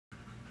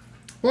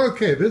Well,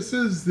 okay, this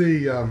is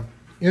the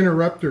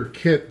interrupter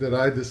kit that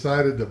I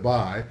decided to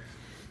buy.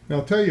 And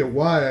I'll tell you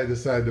why I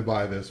decided to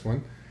buy this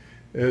one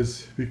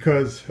is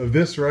because of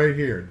this right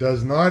here.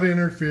 Does not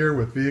interfere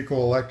with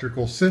vehicle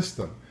electrical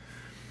system.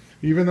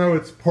 Even though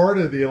it's part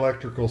of the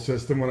electrical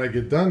system when I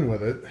get done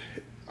with it,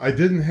 I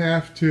didn't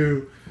have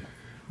to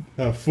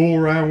fool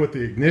around with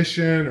the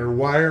ignition or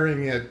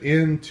wiring it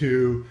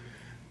into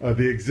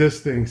the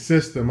existing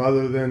system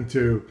other than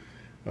to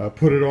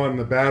put it on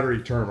the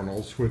battery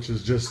terminals, which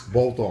is just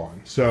bolt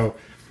on. So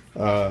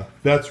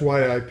that's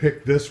why I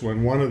picked this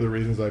one. One of the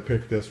reasons I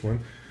picked this one.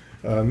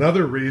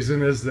 Another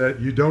reason is that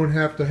you don't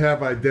have to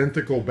have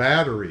identical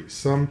batteries.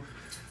 Some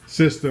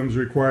systems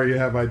require you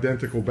have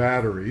identical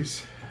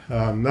batteries.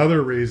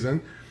 Another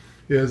reason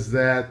is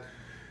that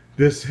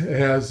this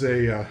has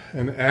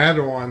an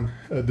add-on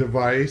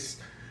device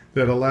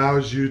that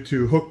allows you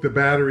to hook the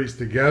batteries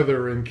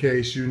together in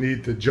case you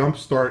need to jump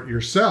start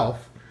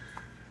yourself.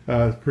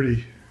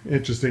 Pretty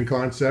interesting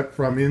concept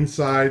from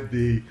inside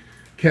the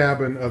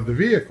cabin of the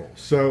vehicle.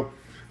 So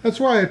that's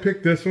why I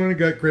picked this one. It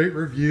got great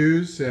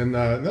reviews. And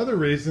another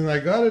reason, I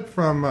got it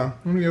from,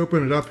 let me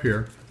open it up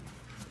here.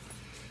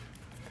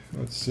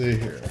 Let's see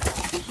here.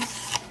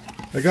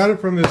 I got it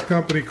from this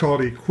company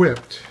called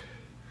Equipped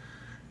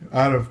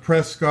out of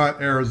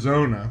Prescott,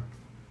 Arizona.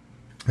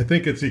 I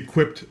think it's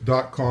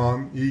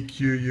equipped.com,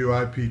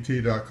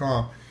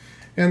 EQUIPT.com.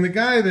 And the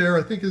guy there,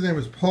 I think his name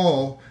was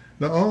Paul,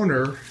 the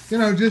owner, you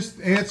know,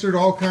 just answered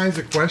all kinds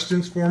of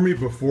questions for me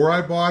before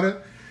I bought it.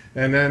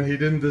 And then he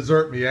didn't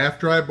desert me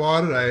after I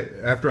bought it.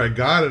 After I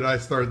got it, I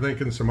started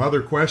thinking some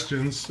other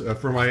questions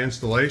for my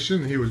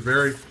installation. He was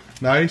very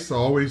nice,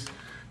 always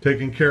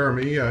taking care of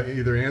me,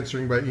 either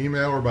answering by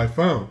email or by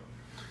phone.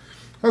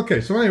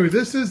 Okay, so anyway,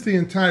 this is the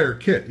entire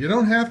kit. You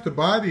don't have to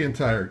buy the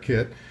entire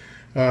kit.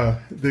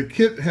 The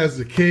kit has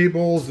the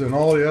cables and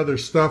all the other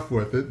stuff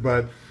with it,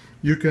 but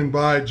you can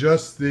buy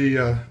just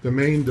the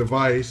main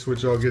device,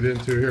 which I'll get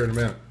into here in a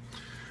minute.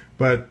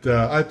 But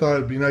I thought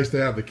it'd be nice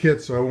to have the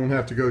kit so I won't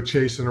have to go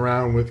chasing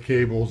around with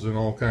cables and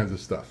all kinds of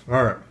stuff.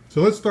 All right,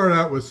 so let's start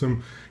out with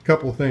some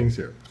couple things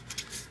here.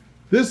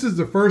 This is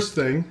the first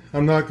thing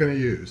I'm not going to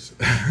use.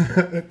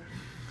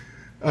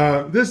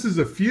 This is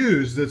a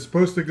fuse that's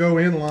supposed to go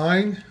in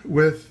line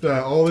with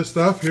all this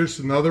stuff. Here's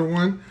another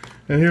one,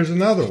 and here's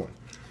another one.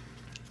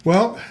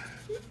 Well,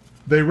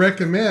 they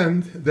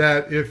recommend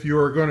that if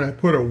you're going to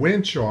put a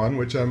winch on,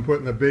 which I'm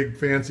putting a big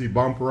fancy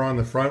bumper on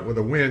the front with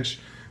a winch,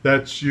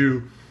 that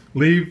you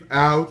leave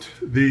out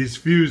these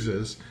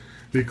fuses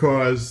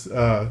because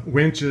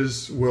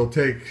winches will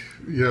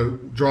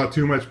draw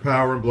too much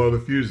power and blow the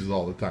fuses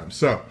all the time.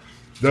 So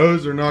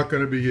those are not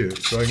going to be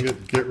used. So I can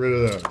get rid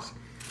of those.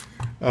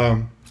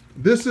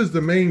 This is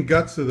the main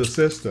guts of the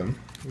system.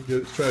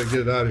 Let's try to get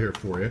it out of here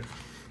for you.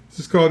 This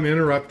is called an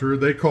interrupter.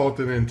 They call it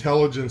an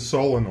intelligent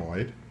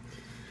solenoid.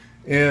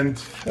 And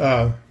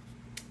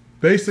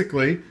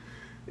basically,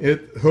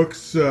 it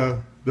hooks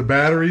the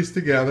batteries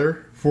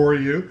together for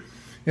you.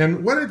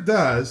 And what it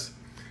does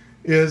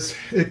is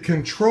it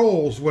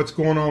controls what's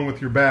going on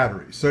with your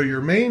battery. So your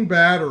main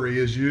battery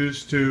is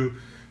used to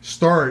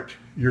start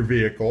your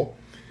vehicle.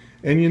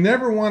 And you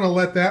never want to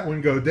let that one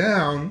go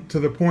down to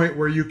the point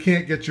where you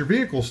can't get your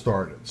vehicle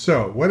started.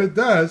 So what it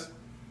does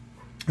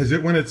is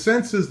that when it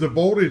senses the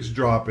voltage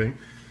dropping,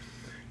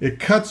 it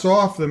cuts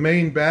off the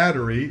main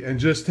battery and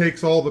just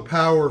takes all the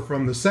power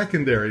from the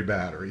secondary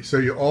battery. So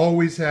you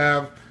always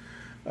have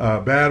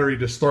a battery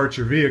to start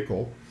your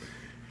vehicle.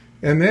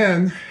 And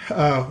then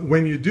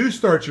when you do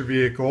start your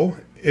vehicle,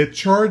 it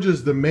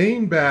charges the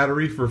main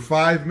battery for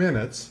 5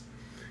 minutes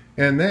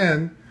and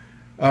then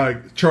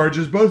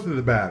charges both of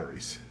the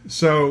batteries.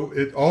 So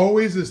it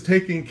always is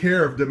taking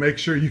care of to make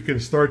sure you can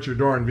start your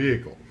darn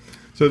vehicle.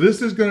 So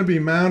this is going to be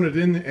mounted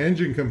in the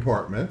engine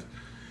compartment,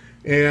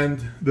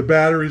 and the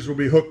batteries will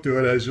be hooked to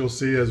it, as you'll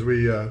see as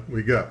we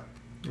go.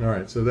 All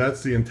right, so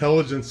that's the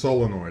intelligent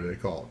solenoid, they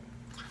call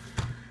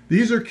it.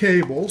 These are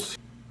cables.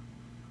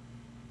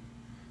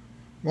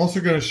 I'm also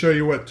going to show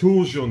you what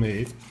tools you'll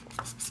need.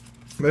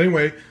 But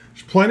anyway,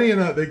 there's plenty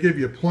enough. They give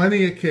you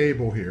plenty of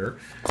cable here,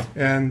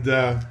 and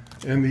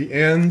the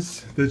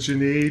ends that you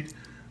need.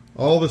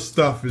 All the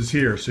stuff is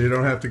here, so you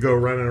don't have to go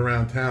running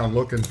around town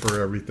looking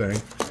for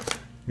everything.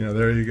 You know,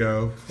 there you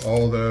go,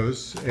 all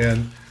those,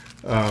 and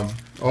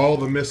all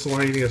the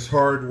miscellaneous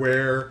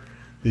hardware,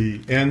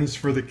 the ends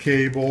for the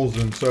cables,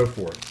 and so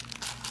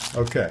forth.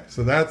 Okay,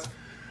 so that's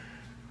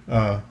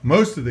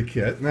most of the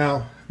kit.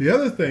 Now, the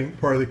other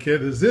part of the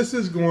kit is this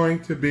is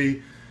going to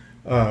be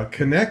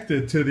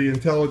connected to the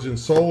intelligent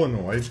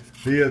solenoid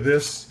via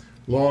this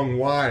long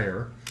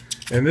wire,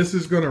 and this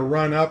is going to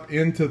run up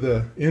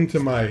into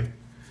my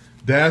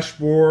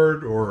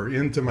dashboard or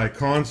into my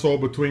console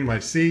between my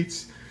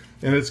seats,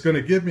 and it's going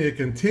to give me a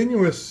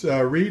continuous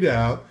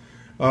readout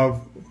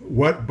of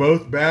what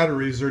both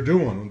batteries are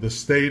doing, the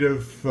state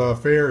of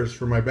affairs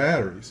for my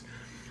batteries.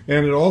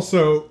 And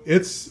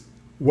it's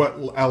what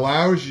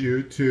allows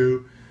you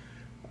to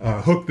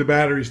hook the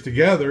batteries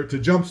together to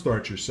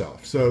jumpstart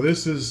yourself. So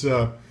this is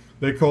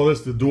They call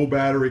this the dual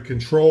battery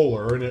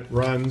controller, and it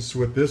runs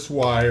with this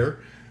wire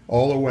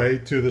all the way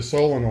to the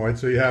solenoid,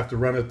 so you have to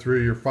run it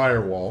through your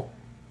firewall.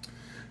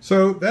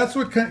 So that's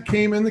what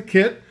came in the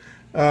kit.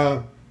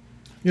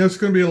 It's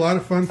going to be a lot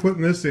of fun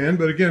putting this in,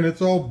 but again,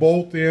 it's all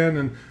bolt in,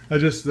 and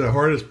the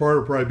hardest part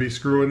will probably be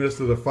screwing this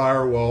to the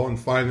firewall and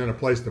finding a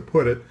place to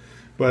put it,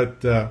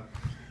 but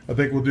I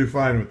think we'll do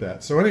fine with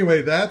that. So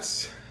anyway,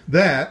 that's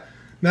that.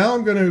 Now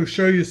I'm going to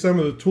show you some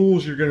of the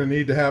tools you're going to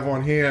need to have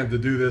on hand to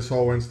do this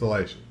whole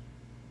installation.